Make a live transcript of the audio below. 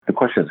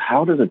question is,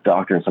 how does a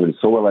doctor and somebody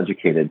so well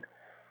educated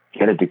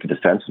get addicted to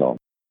fentanyl?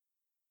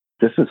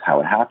 This is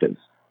how it happens.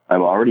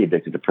 I'm already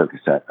addicted to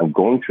Percocet. I'm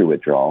going through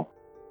withdrawal,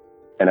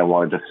 and I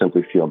wanted to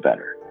simply feel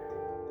better.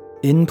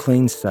 In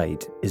Plain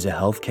Sight is a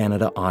Health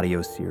Canada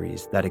audio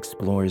series that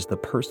explores the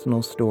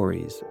personal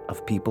stories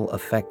of people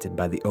affected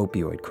by the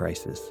opioid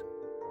crisis.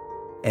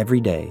 Every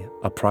day,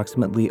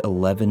 approximately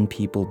 11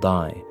 people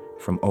die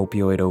from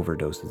opioid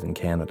overdoses in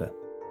Canada.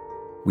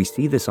 We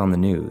see this on the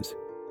news.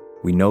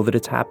 We know that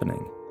it's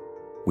happening.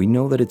 We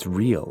know that it's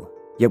real,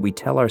 yet we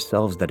tell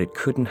ourselves that it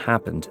couldn't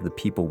happen to the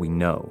people we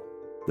know,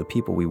 the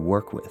people we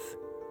work with,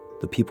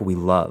 the people we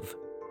love,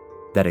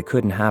 that it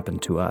couldn't happen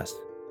to us.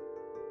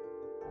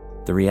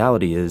 The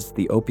reality is,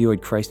 the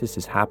opioid crisis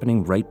is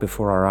happening right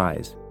before our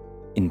eyes,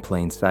 in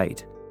plain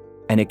sight,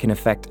 and it can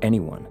affect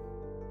anyone.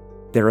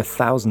 There are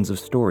thousands of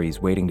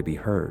stories waiting to be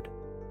heard.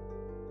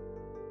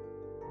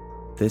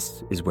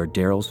 This is where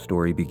Darryl's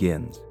story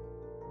begins.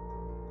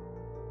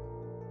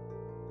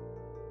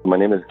 My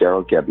name is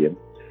Darryl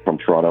from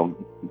Toronto,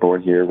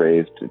 born here,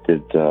 raised,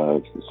 did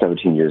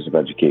 17 years of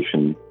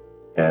education,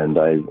 and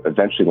I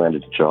eventually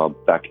landed a job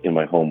back in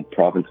my home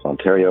province,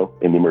 Ontario,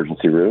 in the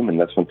emergency room, and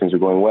that's when things were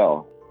going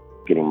well.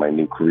 Getting my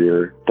new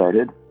career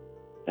started.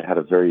 I had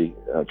a very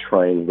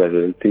trying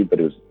residency, but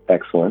it was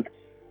excellent.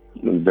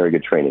 It was very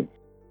good training.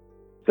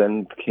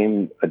 Then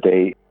came a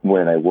day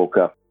when I woke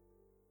up.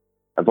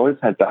 I've always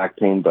had back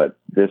pain, but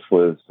this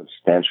was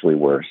substantially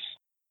worse.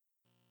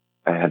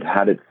 I had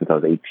had it since I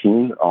was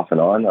 18, off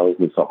and on. I always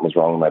knew something was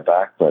wrong with my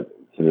back, but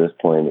to this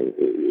point,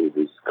 it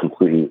was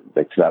completely,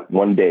 like to that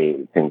one day,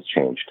 things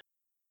changed.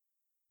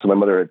 So my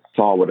mother had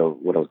saw what I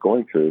was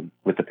going through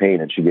with the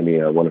pain, and she gave me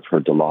one of her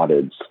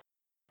Dilaudids.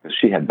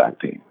 She had back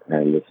pain,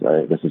 and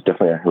this is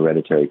definitely a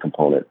hereditary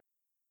component.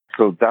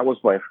 So that was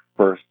my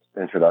first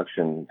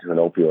introduction to an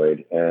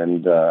opioid,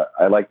 and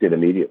I liked it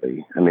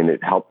immediately. I mean,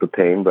 it helped the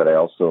pain, but I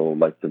also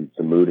liked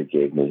the mood it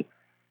gave me.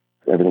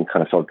 Everything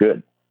kind of felt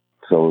good.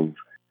 So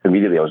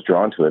immediately I was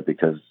drawn to it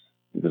because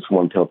this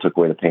one pill took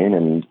away the pain,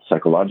 and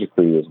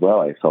psychologically as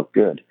well, I felt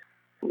good.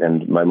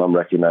 And my mom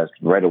recognized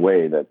right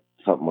away that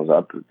something was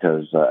up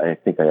because I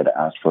think I had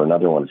asked for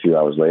another one a few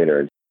hours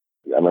later.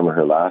 I remember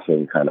her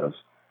laughing, kind of,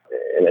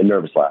 a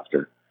nervous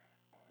laughter.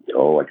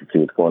 Oh, I can see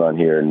what's going on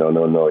here. No,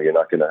 you're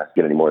not going to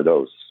get any more of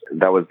those.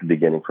 That was the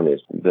beginning for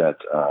me, that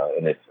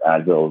and if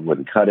Advil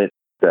wouldn't cut it,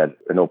 that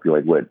an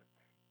opioid would.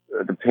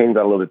 The pain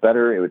got a little bit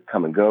better. It would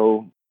come and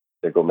go.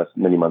 They'd go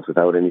many months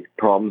without any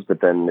problems,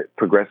 but then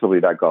progressively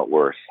that got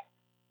worse.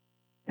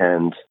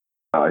 And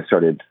I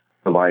started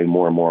relying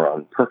more and more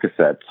on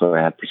Percocet. So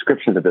I had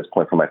prescriptions at this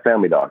point from my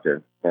family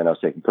doctor, and I was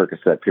taking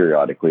Percocet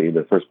periodically.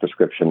 The first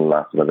prescription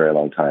lasted a very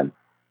long time.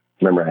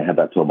 Remember, I had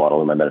that pill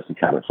bottle in my medicine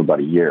cabinet for about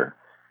a year.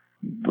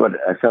 But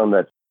I found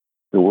that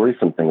the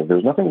worrisome thing is there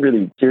was nothing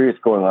really serious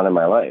going on in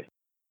my life.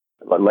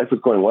 My life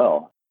was going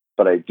well.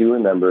 But I do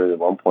remember at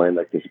one point,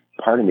 like, this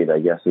part of me that I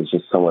guess is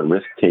just somewhat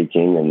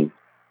risk-taking and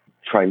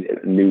trying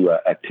new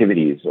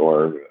activities,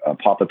 or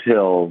pop a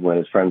pill when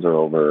his friends are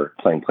over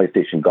playing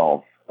PlayStation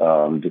golf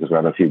because we're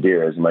having a few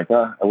beers. I'm like,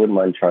 I wouldn't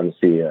mind trying to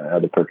see how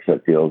the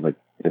Percocet feels. Like,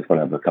 I just want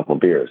to have a couple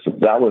of beers. So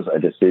that was a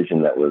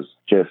decision that was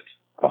just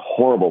a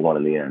horrible one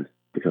in the end,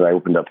 because I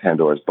opened up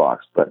Pandora's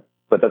box. But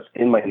that's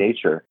in my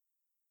nature.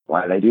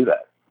 Why did I do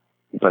that?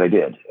 But I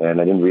did. And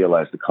I didn't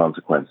realize the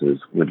consequences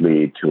would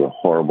lead to a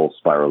horrible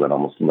spiral that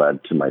almost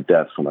led to my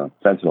death from a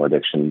fentanyl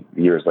addiction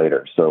years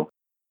later. So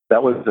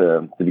that was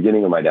the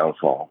beginning of my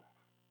downfall.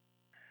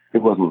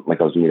 It wasn't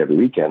like I was doing it every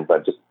weekend,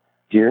 but just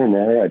here and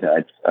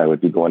there, I would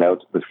be going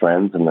out with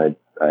friends and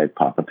I'd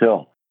pop a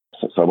pill.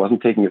 So I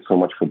wasn't taking it so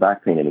much for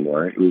back pain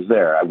anymore. It was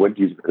there. I would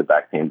use it for the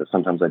back pain, but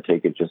sometimes I'd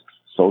take it just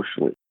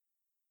socially.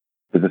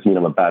 Does this mean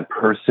I'm a bad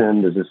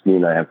person? Does this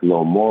mean I have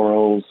low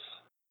morals?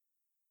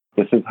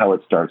 This is how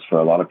it starts for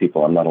a lot of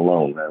people. I'm not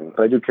alone.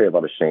 I do carry a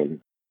lot of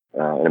shame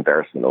and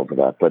embarrassment over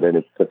that, but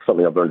it's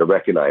something I've learned to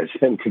recognize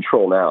and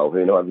control now.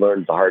 You know, I've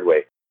learned the hard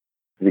way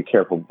to be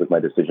careful with my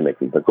decision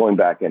making. But going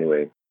back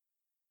anyway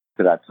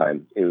to that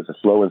time, it was a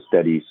slow and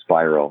steady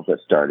spiral that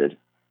started,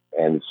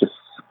 and it just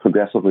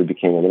progressively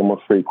became a little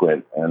more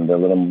frequent and a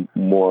little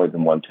more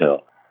than one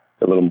pill,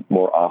 a little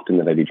more often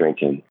than I'd be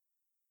drinking.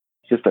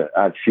 Just to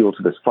add fuel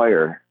to this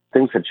fire,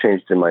 things had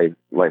changed in my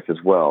life as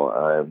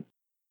well.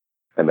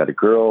 I met a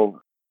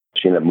girl.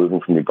 She ended up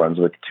moving from New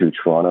Brunswick to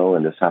Toronto,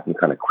 and this happened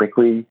kind of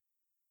quickly.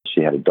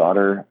 She had a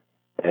daughter,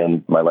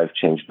 and my life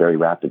changed very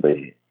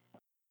rapidly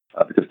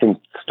because things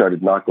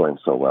started not going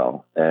so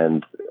well.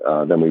 And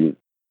then we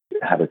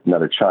had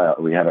another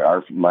child. We had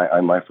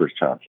my first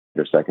child,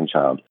 her second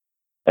child,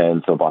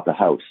 and so bought the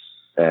house.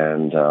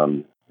 And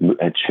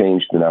had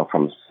changed now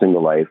from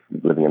single life,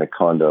 living in a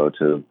condo,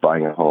 to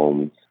buying a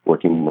home,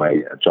 working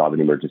my job in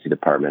the emergency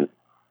department.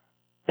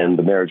 And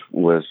the marriage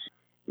was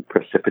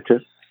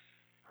precipitous.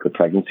 The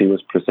pregnancy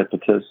was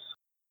precipitous.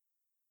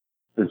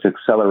 This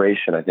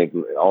acceleration, I think,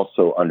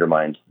 also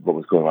undermined what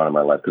was going on in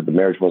my life, because the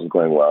marriage wasn't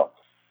going well.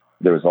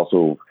 There was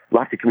also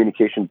lack of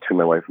communication between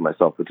my wife and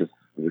myself, which is,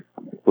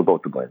 we're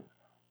both to blame.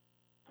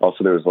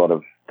 Also, there was a lot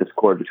of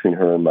discord between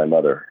her and my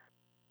mother.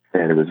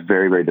 And it was a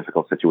very, very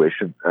difficult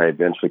situation. I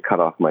eventually cut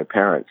off my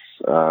parents.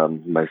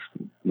 My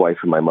wife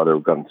and my mother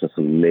got into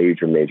some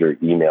major, major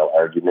email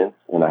arguments,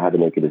 and I had to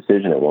make a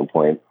decision at one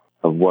point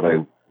of what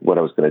I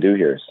was going to do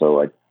here.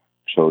 So I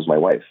chose my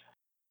wife.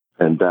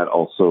 And that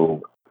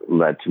also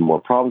led to more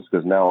problems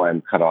because now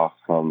I'm cut off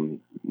from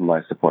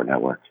my support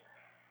network.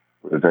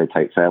 We're a very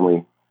tight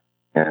family.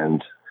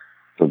 And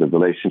so the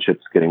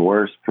relationship's getting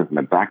worse.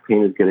 My back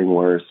pain is getting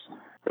worse.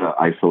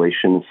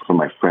 Isolation from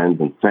my friends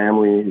and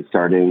family is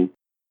starting.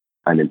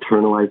 I'm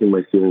internalizing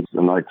my feelings.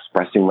 I'm not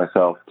expressing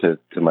myself to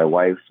my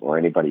wife or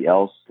anybody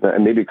else.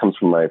 And maybe it comes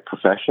from my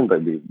profession, but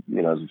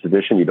as a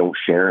physician, you don't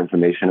share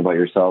information about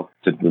yourself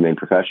to remain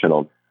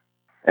professional.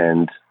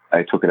 And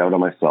I took it out on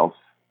myself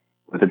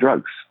with the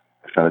drugs.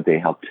 I found that they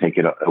helped take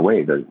it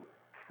away.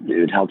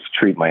 It helps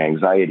treat my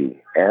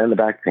anxiety and the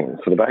back pain.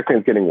 So the back pain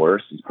is getting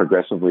worse. It's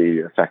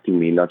progressively affecting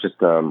me, not just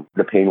the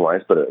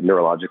pain-wise, but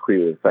neurologically.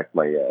 It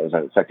was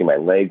affecting my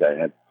leg. I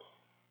had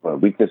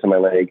weakness in my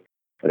leg.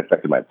 It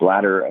affected my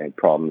bladder. I had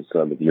problems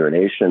with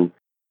urination.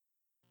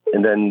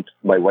 And then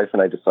my wife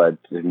and I decided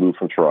to move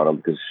from Toronto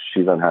because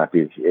she's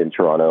unhappy in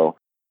Toronto.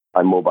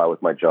 I'm mobile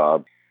with my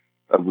job.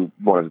 We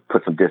wanted to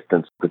put some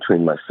distance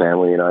between my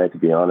family and I, to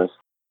be honest.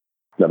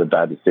 Not a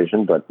bad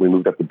decision, but we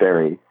moved up to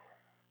Barrie.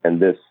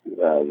 And this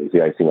was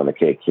the icing on the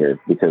cake here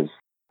because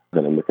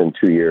within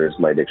 2 years,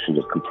 my addiction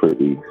just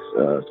completely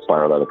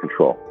spiraled out of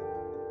control.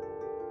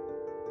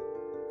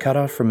 Cut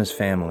off from his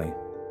family,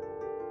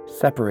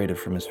 separated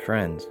from his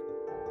friends,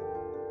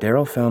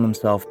 Darryl found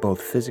himself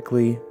both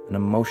physically and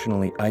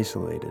emotionally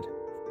isolated.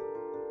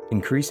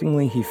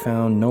 Increasingly, he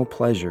found no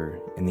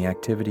pleasure in the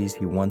activities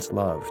he once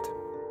loved,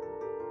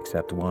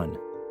 except one,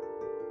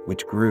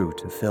 which grew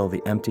to fill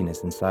the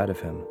emptiness inside of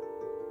him,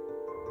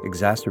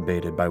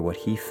 exacerbated by what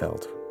he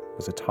felt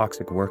was a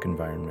toxic work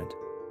environment.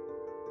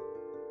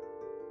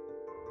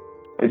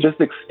 It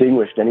just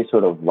extinguished any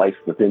sort of life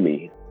within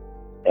me.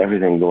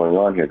 Everything going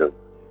on here,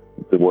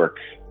 the work,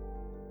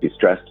 be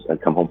stressed.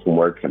 I'd come home from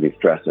work, I'd be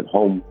stressed at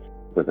home,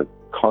 with a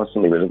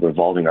constantly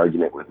revolving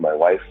argument with my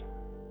wife.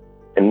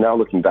 And now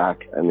looking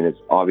back, it's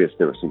obvious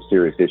there were some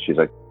serious issues.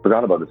 I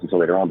forgot about this until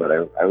later on, but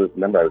I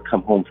remember I would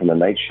come home from a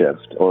night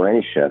shift or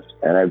any shift,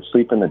 and I would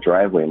sleep in the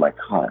driveway in my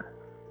car.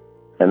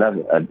 And that's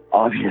an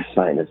obvious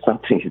sign that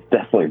something is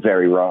definitely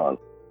very wrong.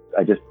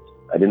 I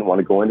didn't want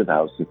to go into the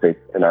house and face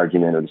an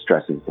argument or the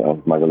stresses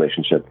of my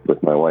relationship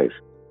with my wife.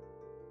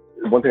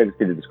 One thing I just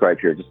need to describe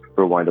here, just to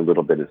rewind a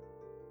little bit, is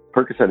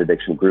Percocet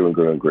addiction grew and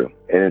grew and grew.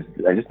 And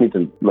I just need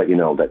to let you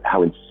know that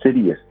how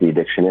insidious the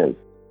addiction is.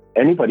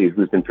 Anybody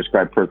who's been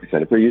prescribed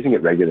Percocet, if they're using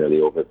it regularly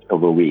over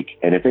a week,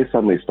 and if they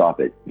suddenly stop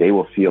it, they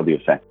will feel the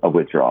effect of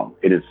withdrawal.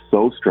 It is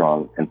so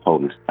strong and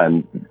potent,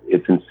 and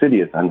it's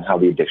insidious on how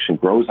the addiction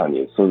grows on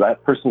you. So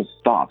that person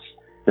stops.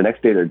 The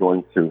next day they're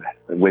going through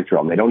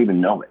withdrawal. They don't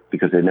even know it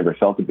because they've never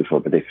felt it before,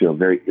 but they feel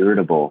very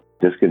irritable,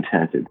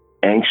 discontented,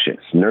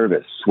 anxious,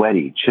 nervous,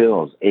 sweaty,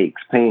 chills,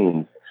 aches,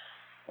 pains.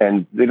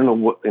 And they don't know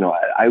what,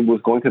 I was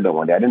going through that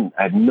one day.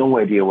 I had no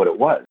idea what it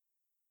was.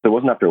 So it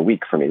wasn't after a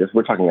week for me.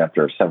 We're talking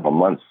after several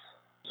months,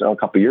 so a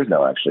couple of years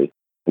now, actually.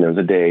 And there was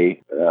a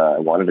day I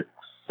wanted to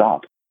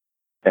stop.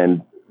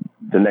 And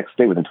the next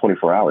day, within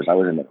 24 hours, I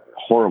was in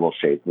horrible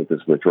shape with this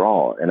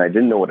withdrawal. And I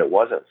didn't know what it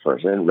was at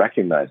first. I didn't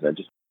recognize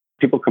it.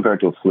 People compare it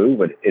to a flu,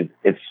 but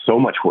it's so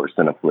much worse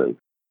than a flu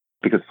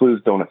because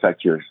flus don't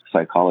affect your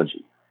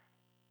psychology.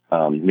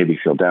 Maybe you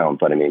feel down,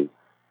 but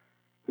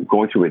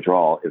going through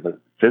withdrawal is a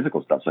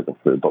physical stuff like a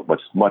flu, but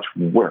what's much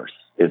worse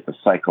is the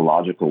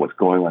psychological, what's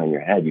going on in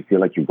your head. You feel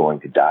like you're going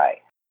to die.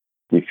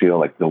 You feel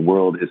like the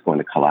world is going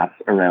to collapse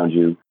around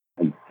you.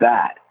 And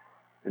that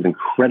is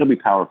incredibly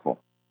powerful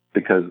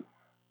because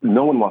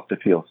no one wants to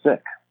feel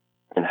sick.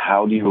 And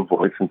how do you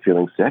avoid from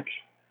feeling sick?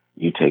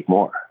 You take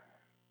more.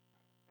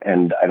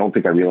 And I don't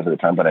think I realized at the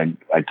time, but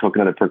I took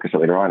another Percocet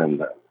later on,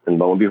 and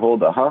lo and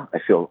behold, I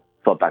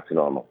felt back to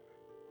normal.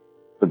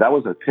 But that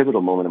was a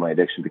pivotal moment in my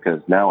addiction because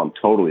now I'm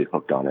totally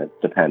hooked on it,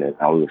 dependent.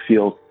 I will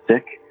feel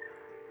sick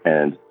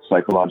and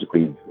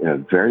psychologically in a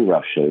very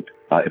rough shape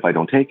if I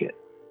don't take it.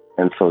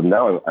 And so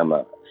now I'm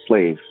a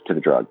slave to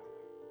the drug.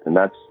 And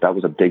that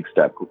was a big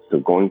step.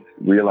 So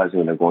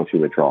realizing that I'm going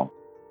through withdrawal.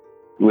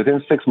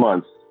 Within 6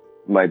 months,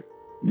 my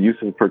use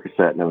of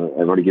Percocet, and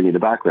I've already given you the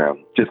background,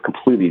 just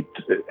completely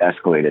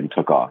escalated and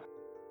took off.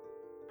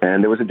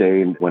 And there was a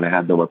day when I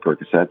had no more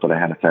Percocet, but I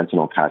had a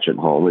fentanyl patch at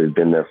home. It had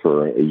been there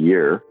for a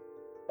year.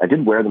 I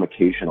did wear them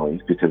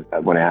occasionally because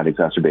when I had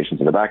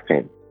exacerbations of the back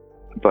pain.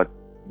 But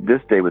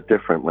this day was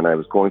different when I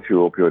was going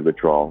through opioid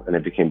withdrawal and I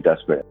became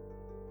desperate.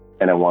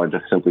 And I wanted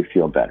to simply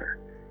feel better.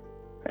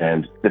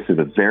 And this is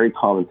a very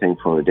common thing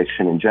for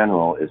addiction in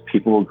general, is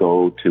people will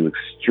go to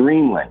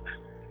extreme lengths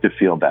to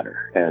feel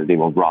better. And they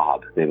will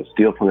rob, they will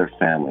steal from their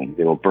family,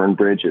 they will burn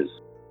bridges,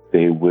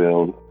 they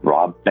will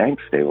rob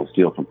banks, they will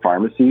steal from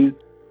pharmacies,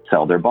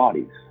 sell their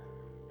bodies.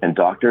 And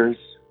doctors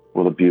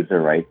will abuse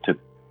their right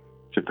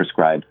to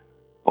prescribe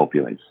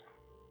opioids.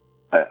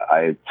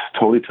 I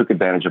totally took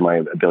advantage of my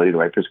ability to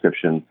write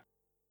prescriptions.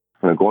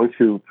 When I'm going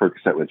through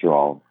Percocet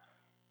withdrawal,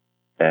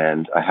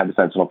 And I had the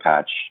fentanyl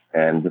patch,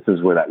 and this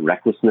is where that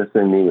recklessness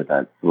in me, with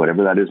that,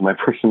 whatever that is, my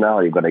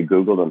personality, but I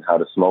Googled on how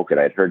to smoke it.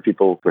 I had heard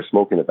people were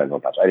smoking the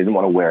fentanyl patch. I didn't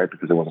want to wear it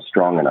because it wasn't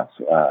strong enough.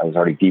 I was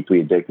already deeply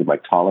addicted. My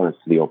tolerance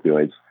to the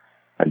opioids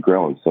had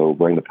grown. So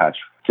wearing the patch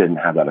didn't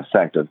have that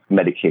effect of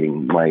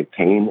medicating my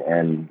pain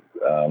and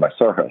my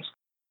sorrows.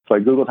 So I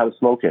Googled how to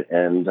smoke it,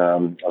 and I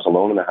was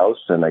alone in the house,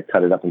 and I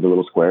cut it up into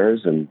little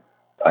squares, and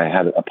I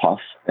had a puff,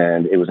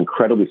 and it was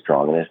incredibly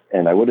strong.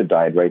 And I would have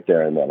died right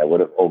there and then. I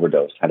would have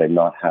overdosed had I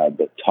not had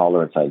the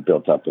tolerance I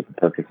built up with the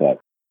Percocet.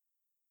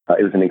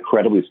 It was an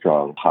incredibly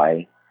strong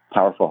high,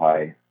 powerful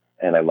high,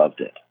 and I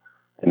loved it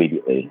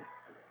immediately.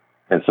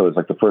 And so it was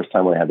like the first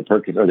time when I had the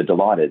Percocet, or the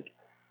Dilaudid,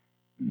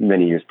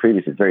 many years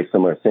previously, very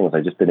similar things.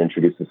 I'd just been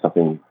introduced to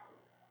something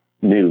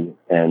new,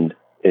 and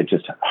it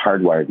just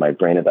hardwired my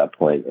brain at that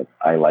point.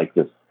 I like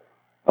this.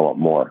 I want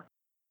more.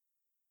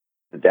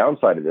 The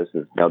downside of this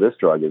is now this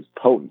drug is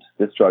potent.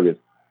 This drug is,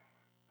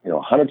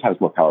 100 times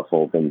more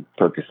powerful than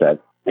Percocet,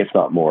 if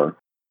not more.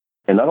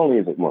 And not only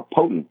is it more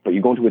potent, but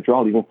you go into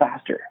withdrawal even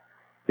faster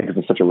because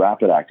it's such a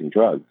rapid acting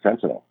drug,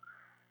 fentanyl.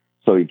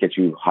 So it gets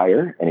you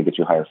higher, and it gets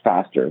you higher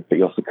faster, but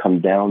you also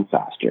come down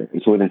faster.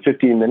 And so within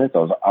 15 minutes, I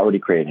was already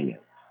craving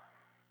it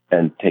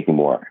and taking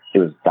more. It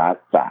was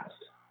that fast.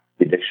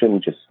 The addiction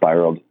just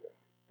spiraled,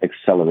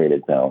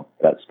 accelerated now.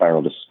 That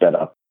spiral just sped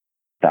up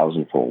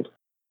 1,000-fold.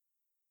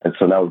 And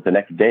so now the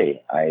next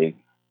day, I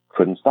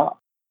couldn't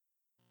stop.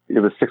 It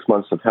was 6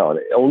 months of hell.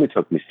 It only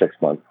took me 6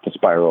 months to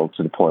spiral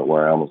to the point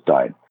where I almost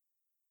died.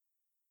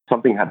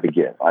 Something had to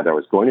give. Either I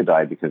was going to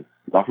die because,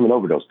 not from an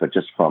overdose, but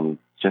just from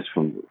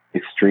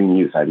extreme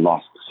use. I'd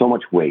lost so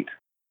much weight,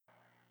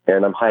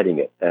 and I'm hiding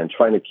it and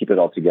trying to keep it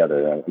all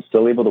together. I'm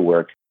still able to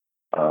work.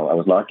 I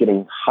was not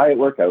getting high at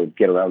work. I would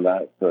get around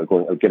that,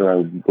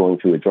 going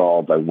through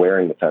withdrawal by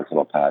wearing the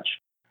fentanyl patch.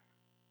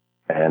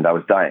 And I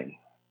was dying.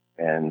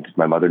 And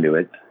my mother knew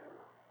it.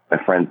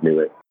 My friends knew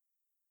it.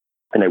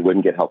 And I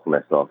wouldn't get help for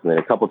myself. And then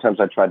a couple of times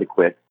I tried to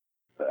quit.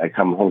 I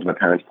come home to my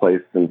parents'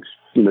 place and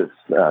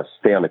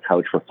stay on the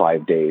couch for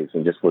 5 days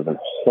and just was in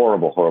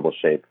horrible, horrible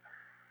shape.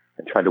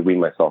 And tried to wean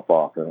myself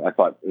off. And I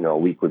thought, a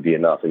week would be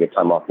enough. I get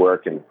time off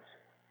work and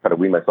try to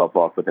wean myself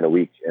off within a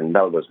week. And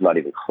that was not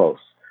even close.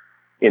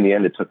 In the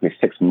end, it took me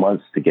 6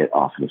 months to get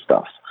off of the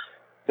stuff.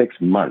 6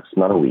 months,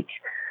 not a week.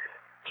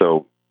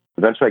 So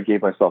eventually I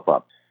gave myself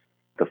up.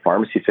 The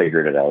pharmacy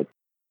figured it out.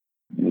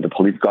 The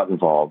police got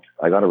involved.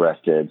 I got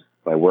arrested.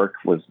 My work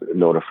was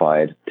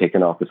notified,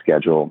 taken off the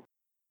schedule,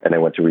 and I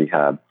went to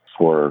rehab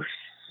for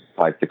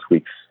 5-6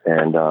 weeks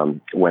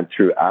and went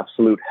through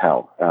absolute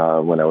hell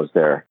when I was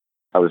there.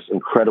 I was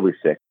incredibly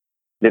sick.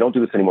 They don't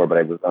do this anymore, but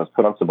I was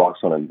put on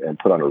Suboxone and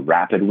put on a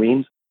rapid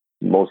wean.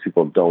 Most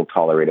people don't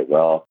tolerate it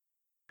well.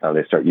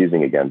 They start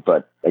using again.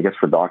 But I guess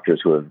for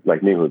doctors who are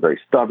like me, who are very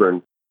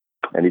stubborn,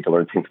 I need to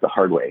learn things the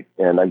hard way.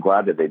 And I'm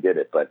glad that they did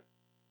it. But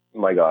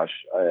my gosh,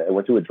 I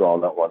went through withdrawal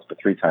not once, but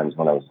 3 times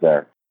when I was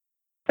there.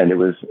 And it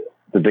was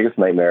the biggest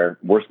nightmare,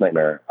 worst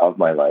nightmare of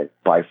my life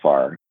by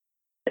far.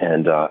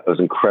 And I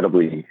was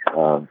incredibly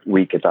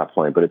weak at that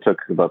point. But it took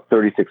about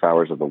 36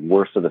 hours of the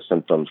worst of the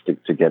symptoms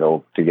to get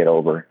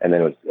over. And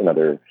then it was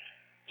another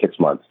 6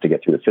 months to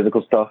get through the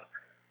physical stuff.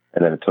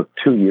 And then it took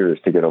 2 years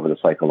to get over the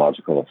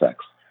psychological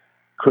effects.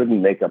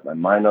 Couldn't make up my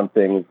mind on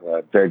things,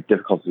 very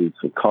difficulty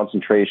with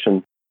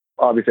concentration.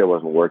 Obviously, I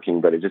wasn't working,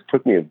 but it just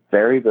took me a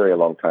very, very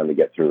long time to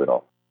get through it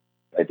all.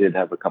 I did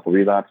have a couple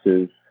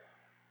relapses.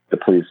 The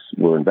police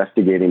were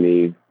investigating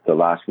me. The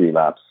last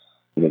relapse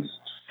was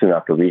soon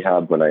after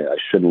rehab when I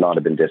should not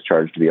have been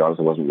discharged. To be honest,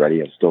 I wasn't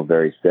ready. I was still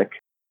very sick.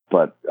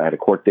 But I had a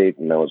court date,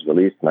 and I was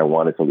released, and I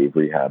wanted to leave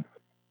rehab.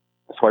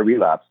 So I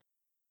relapsed.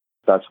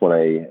 That's when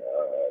I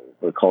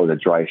would call it a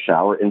dry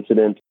shower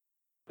incident.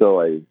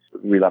 So I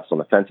relapsed on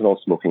the fentanyl,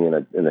 smoking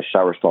in a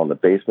shower stall in the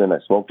basement. I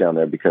smoked down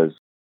there because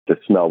the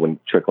smell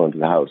wouldn't trickle into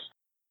the house.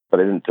 But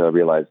I didn't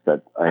realize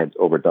that I had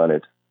overdone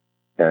it.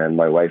 And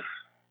my wife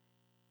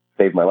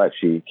saved my life.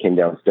 She came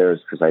downstairs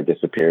because I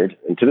disappeared.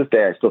 And to this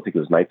day, I still think it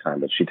was nighttime,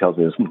 but she tells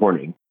me it was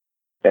morning.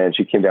 And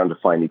she came down to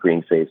find me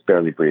green-faced,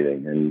 barely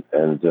breathing.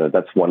 And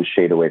that's one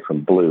shade away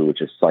from blue,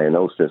 which is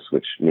cyanosis,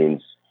 which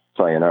means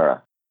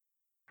sayonara.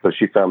 So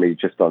she found me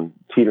just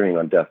teetering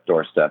on death's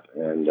doorstep.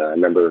 And I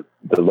remember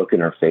the look in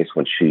her face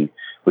when she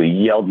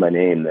yelled my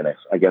name. And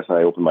I guess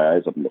I opened my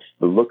eyes up. And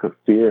the look of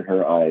fear in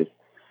her eyes,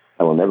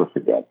 I will never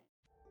forget.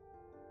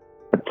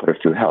 I put her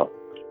through hell.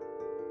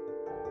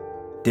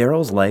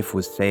 Darryl's life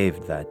was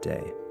saved that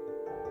day.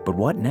 But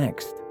what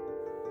next?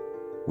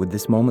 Would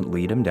this moment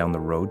lead him down the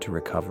road to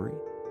recovery?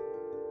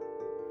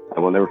 I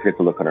will never forget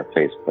the look on her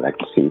face, but I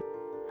can see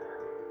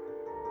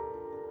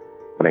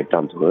what I'd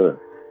done to her.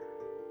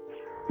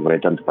 What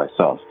I'd done to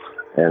myself.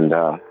 And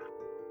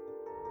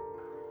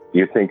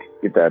you think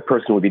that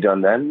person would be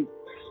done then?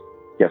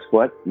 Guess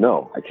what?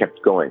 No, I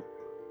kept going.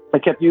 I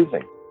kept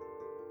using.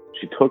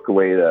 She took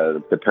away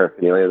the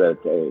paraphernalia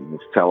that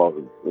fell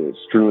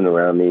strewn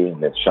around me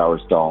in the shower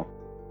stall,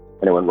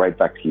 and I went right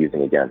back to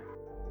using again.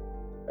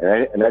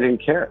 And I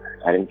didn't care.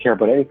 I didn't care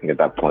about anything at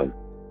that point.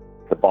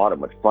 The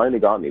bottom, what finally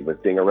got me was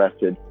being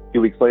arrested. A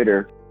few weeks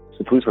later,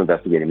 The police were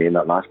investigating me, and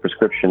that last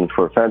prescription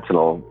for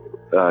fentanyl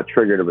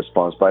triggered a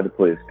response by the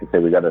police to say,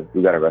 we got to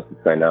arrest this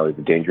guy now. He's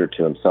a danger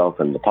to himself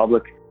and the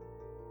public.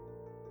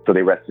 So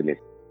they arrested me.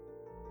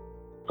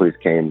 Police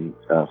came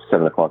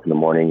 7 o'clock in the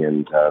morning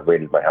and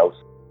raided my house.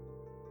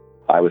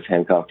 I was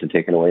handcuffed and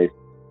taken away.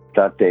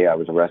 That day I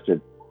was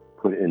arrested,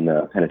 put in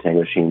the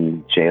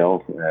Penetanguishene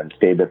jail, and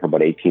stayed there for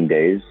about 18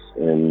 days.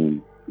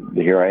 And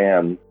here I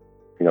am,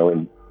 in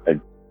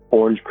an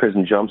orange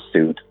prison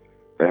jumpsuit.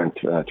 And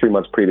 3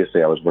 months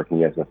previously, I was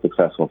working as a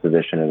successful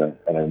physician in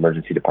an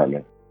emergency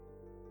department.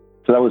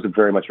 So that was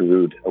very much a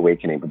rude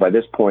awakening. But by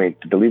this point,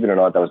 believe it or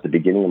not, that was the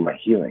beginning of my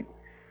healing.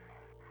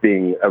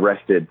 Being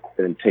arrested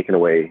and taken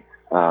away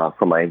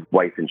from my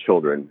wife and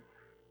children,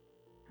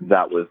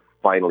 that was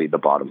finally the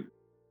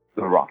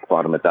rock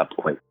bottom at that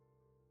point.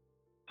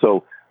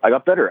 So I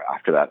got better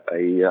after that.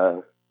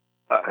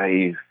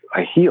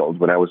 I healed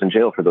when I was in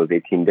jail for those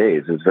 18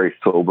 days. It was a very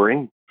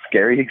sobering,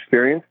 scary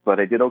experience,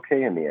 but I did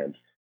okay in the end.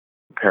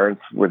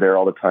 Parents were there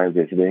all the time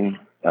visiting.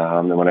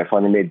 And when I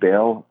finally made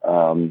bail,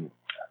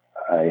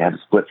 I had a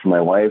split from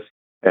my wife.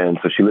 And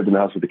so she lived in the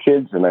house with the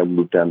kids, and I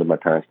moved down to my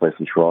parents' place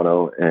in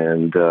Toronto.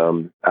 And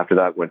after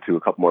that, went to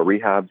a couple more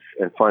rehabs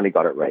and finally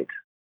got it right.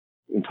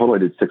 In total, I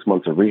did 6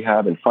 months of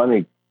rehab and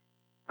finally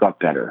got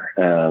better,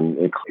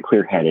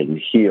 clear-headed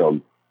and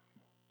healed.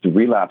 The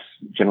relapse,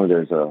 generally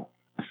there's a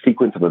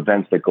sequence of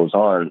events that goes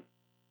on,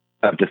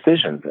 of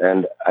decisions.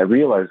 And I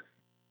realized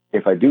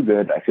if I do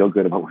good, I feel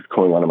good about what's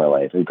going on in my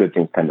life, and good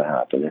things tend to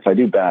happen. If I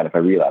do bad, if I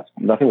relapse,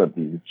 nothing but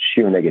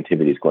sheer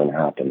negativity is going to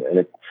happen. And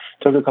it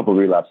took a couple of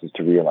relapses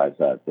to realize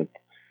that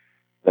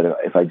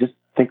if I just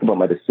think about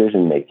my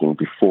decision making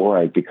before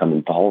I become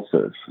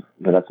impulsive,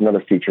 then that's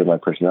another feature of my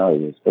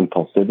personality, is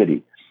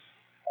impulsivity.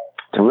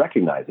 To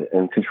recognize it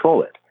and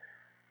control it.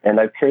 And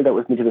I've carried that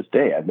with me to this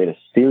day. I've made a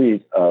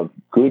series of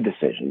good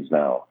decisions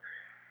now,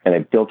 and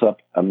I've built up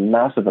a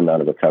massive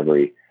amount of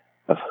recovery,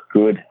 of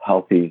good,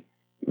 healthy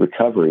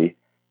recovery,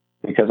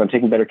 because I'm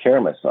taking better care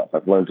of myself.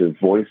 I've learned to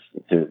voice,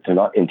 to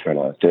not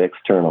internalize, to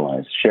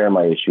externalize, share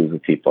my issues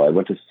with people. I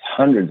went to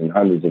hundreds and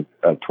hundreds of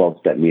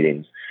 12-step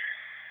meetings.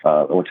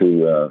 I went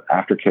to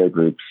aftercare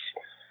groups.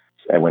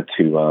 I went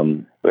to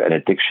an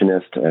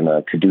addictionist and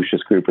a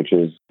caduceus group, which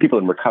is people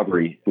in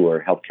recovery who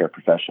are healthcare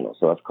professionals.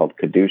 So that's called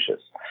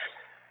caduceus.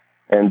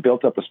 And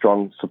built up a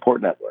strong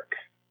support network.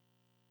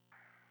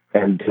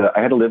 And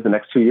I had to live the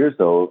next 2 years,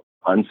 though,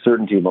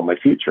 uncertainty about my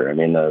future. I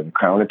mean, the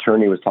Crown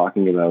attorney was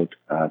talking about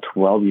a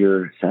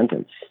 12-year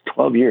sentence.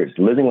 12 years,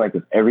 living like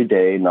this every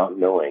day, not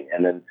knowing.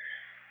 And then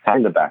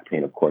having the back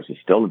pain, of course, is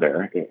still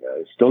there,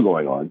 still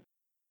going on.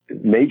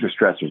 Major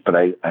stressors, but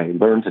I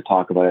learned to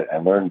talk about it. I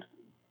learned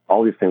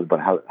all these things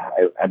about how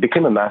I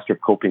became a master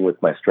of coping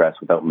with my stress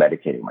without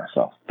medicating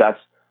myself. That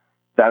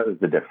is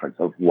the difference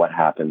of what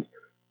happens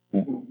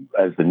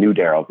as the new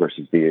Darryl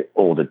versus the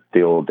old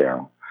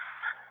Darryl.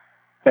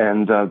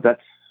 And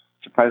that's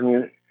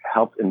surprisingly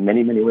helped in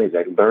many, many ways.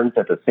 I learned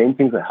that the same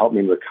things that help me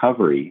in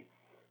recovery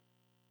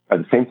are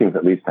the same things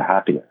that leads to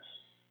happiness.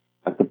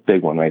 That's a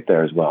big one right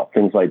there as well.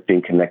 Things like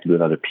being connected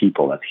with other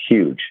people. That's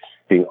huge.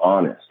 Being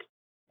honest.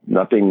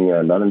 Not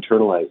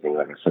internalizing,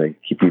 like I said, I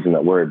keep using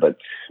that word, but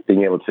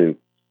being able to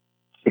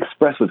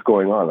express what's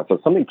going on. So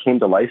something came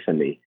to life in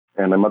me,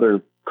 and my mother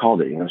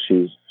called it.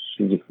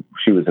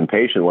 She was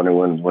impatient,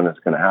 wondering when it's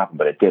going to happen,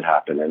 but it did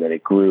happen, and then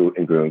it grew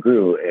and grew and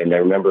grew. And I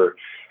remember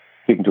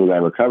speaking to a guy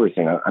in recovery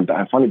saying, I'm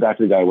finally back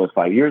to the guy I was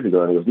 5 years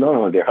ago. And he goes,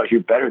 no, Darryl, you're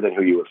better than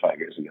who you were 5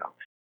 years ago.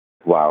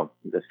 Wow,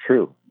 that's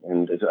true.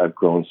 And I've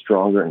grown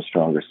stronger and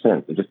stronger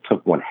since. It just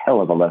took one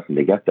hell of a lesson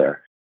to get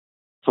there.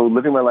 So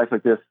living my life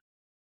like this,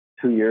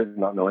 2 years,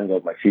 not knowing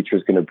what my future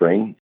is going to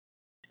bring.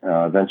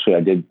 Eventually,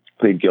 I did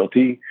plead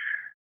guilty.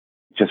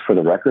 Just for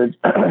the record,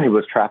 it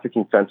was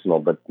trafficking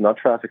fentanyl, but not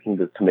trafficking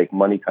to make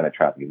money kind of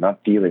trafficking,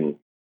 not dealing.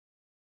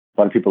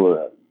 A lot of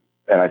people,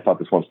 and I thought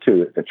this once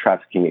too, that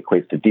trafficking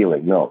equates to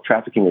dealing. No,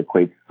 trafficking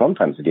equates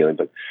sometimes to dealing,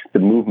 but the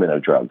movement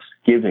of drugs,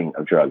 giving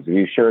of drugs. If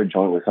you share a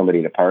joint with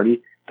somebody at a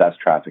party, that's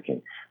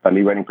trafficking. By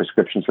me writing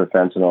prescriptions for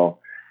fentanyl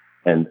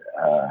and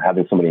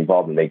having somebody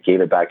involved and they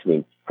gave it back to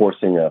me,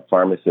 forcing a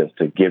pharmacist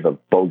to give a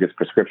bogus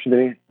prescription to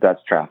me,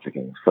 that's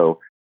trafficking. So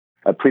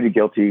I pleaded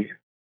guilty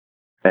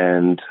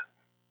and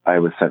I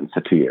was sentenced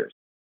to 2 years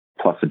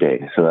plus a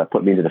day. So that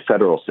put me into the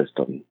federal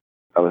system.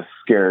 I was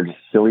scared,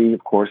 silly,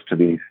 of course,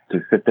 to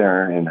sit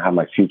there and have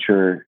my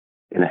future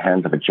in the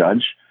hands of a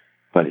judge.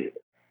 But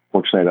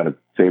fortunately, I got a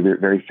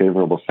very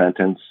favorable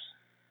sentence.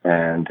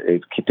 And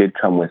it did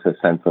come with a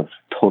sense of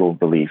total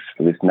relief.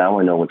 At least now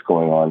I know what's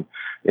going on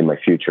in my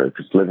future.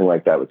 Because living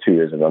like that with 2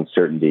 years of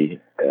uncertainty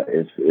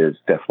is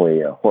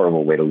definitely a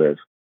horrible way to live.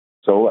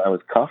 So I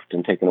was cuffed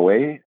and taken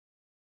away.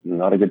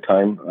 Not a good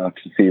time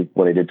to see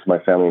what I did to my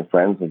family and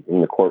friends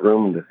in the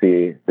courtroom and to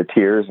see the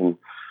tears.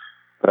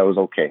 But I was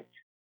okay.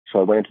 So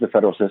I went into the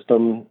federal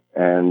system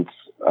and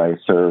I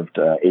served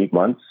 8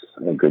 months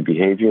of good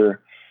behavior.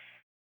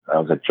 I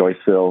was at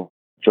Joyceville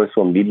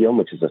Medium,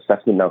 which is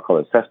assessment, now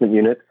called assessment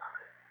unit,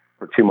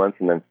 for 2 months,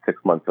 and then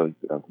 6 months of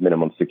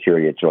minimum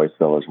security at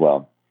Joyceville as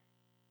well.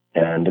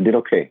 And I did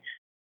okay.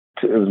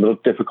 it was a little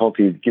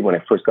difficulty when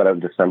I first got out in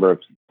December of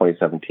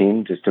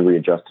 2017, just to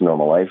readjust to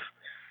normal life.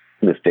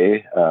 To this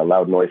day,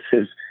 loud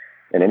noises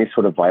and any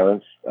sort of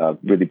violence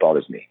really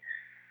bothers me.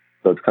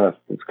 So it's a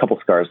couple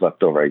scars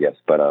left over, I guess.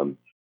 But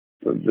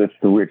that's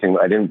the weird thing.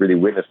 I didn't really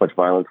witness much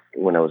violence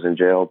when I was in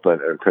jail,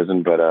 or in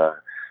prison. But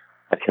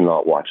I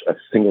cannot watch a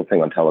single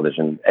thing on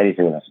television,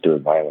 anything that has to do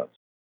with violence.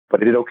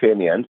 But I did okay in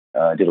the end.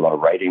 I did a lot of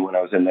writing when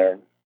I was in there.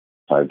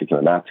 I became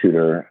a math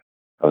tutor.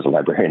 I was a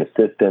librarian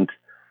assistant.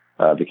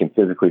 Became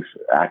physically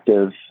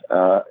active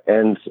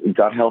and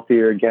got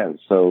healthier again.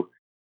 So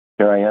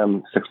here I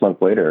am 6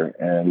 months later,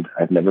 and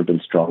I've never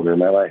been stronger in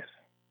my life.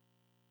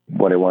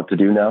 What I want to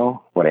do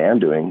now, what I am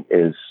doing,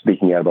 is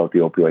speaking out about the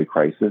opioid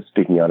crisis,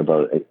 speaking out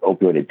about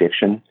opioid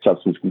addiction,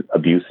 substance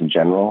abuse in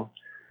general.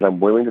 I'm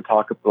willing to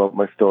talk about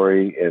my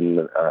story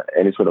in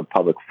any sort of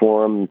public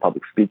forum,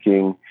 public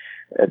speaking,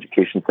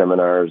 education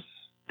seminars,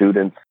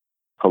 students,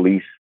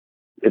 police.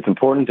 It's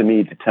important to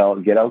me to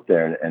get out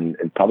there and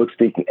public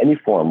speaking, any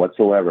forum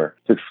whatsoever,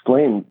 to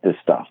explain this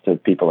stuff to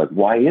people. Like,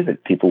 why is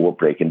it people will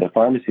break into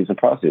pharmacies and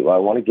prostitute? Well, I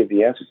want to give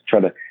the answers, try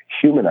to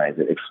humanize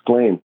it,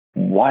 explain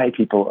why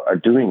people are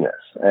doing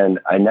this. And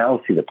I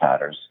now see the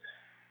patterns,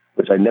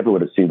 which I never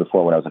would have seen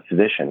before when I was a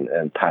physician,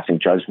 and passing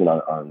judgment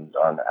on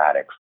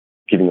addicts,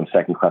 giving them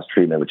second-class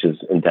treatment, which is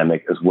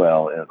endemic as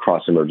well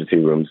across emergency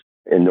rooms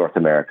in North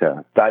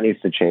America. That needs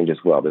to change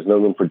as well. There's no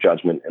room for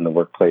judgment in the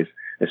workplace,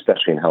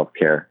 especially in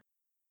healthcare.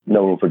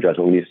 No room for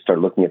judgment. We need to start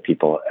looking at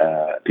people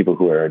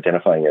who are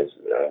identifying as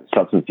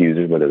substance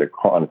users, whether they're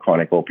on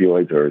chronic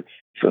opioids or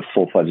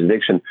full-fledged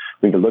addiction.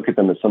 We need to look at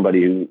them as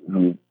somebody who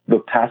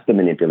look past the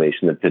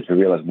manipulation, to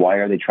realize, why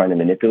are they trying to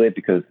manipulate?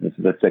 Because this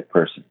is a sick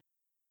person.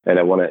 And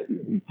I want to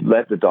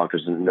let the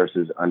doctors and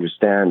nurses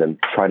understand and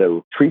try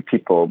to treat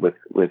people with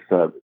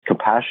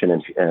compassion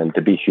and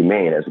to be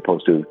humane as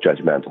opposed to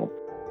judgmental.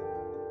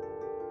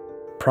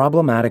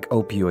 Problematic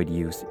opioid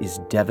use is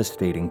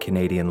devastating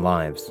Canadian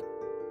lives.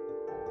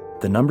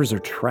 The numbers are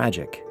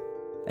tragic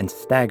and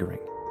staggering.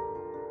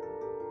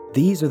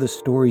 These are the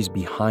stories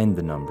behind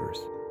the numbers.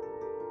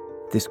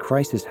 This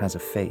crisis has a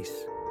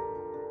face.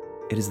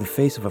 It is the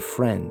face of a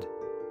friend,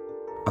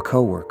 a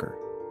coworker,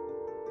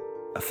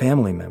 a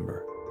family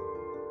member.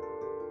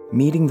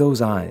 Meeting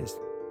those eyes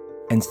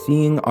and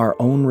seeing our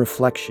own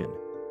reflection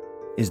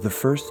is the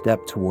first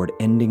step toward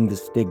ending the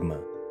stigma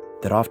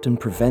that often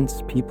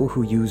prevents people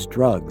who use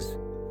drugs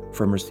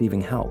from receiving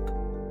help.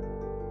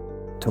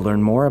 To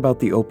learn more about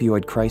the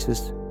opioid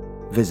crisis,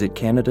 visit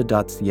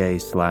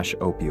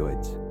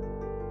canada.ca/opioids.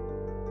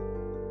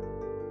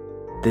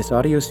 This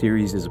audio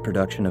series is a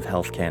production of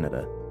Health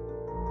Canada.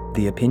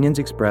 The opinions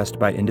expressed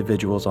by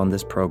individuals on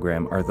this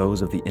program are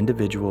those of the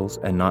individuals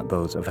and not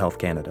those of Health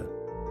Canada.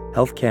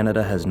 Health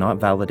Canada has not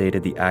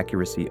validated the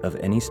accuracy of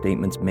any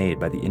statements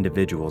made by the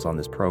individuals on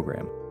this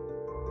program.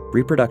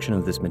 Reproduction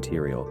of this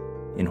material,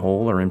 in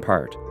whole or in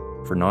part,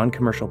 for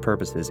non-commercial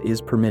purposes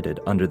is permitted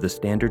under the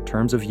standard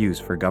terms of use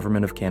for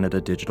Government of Canada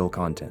digital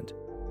content.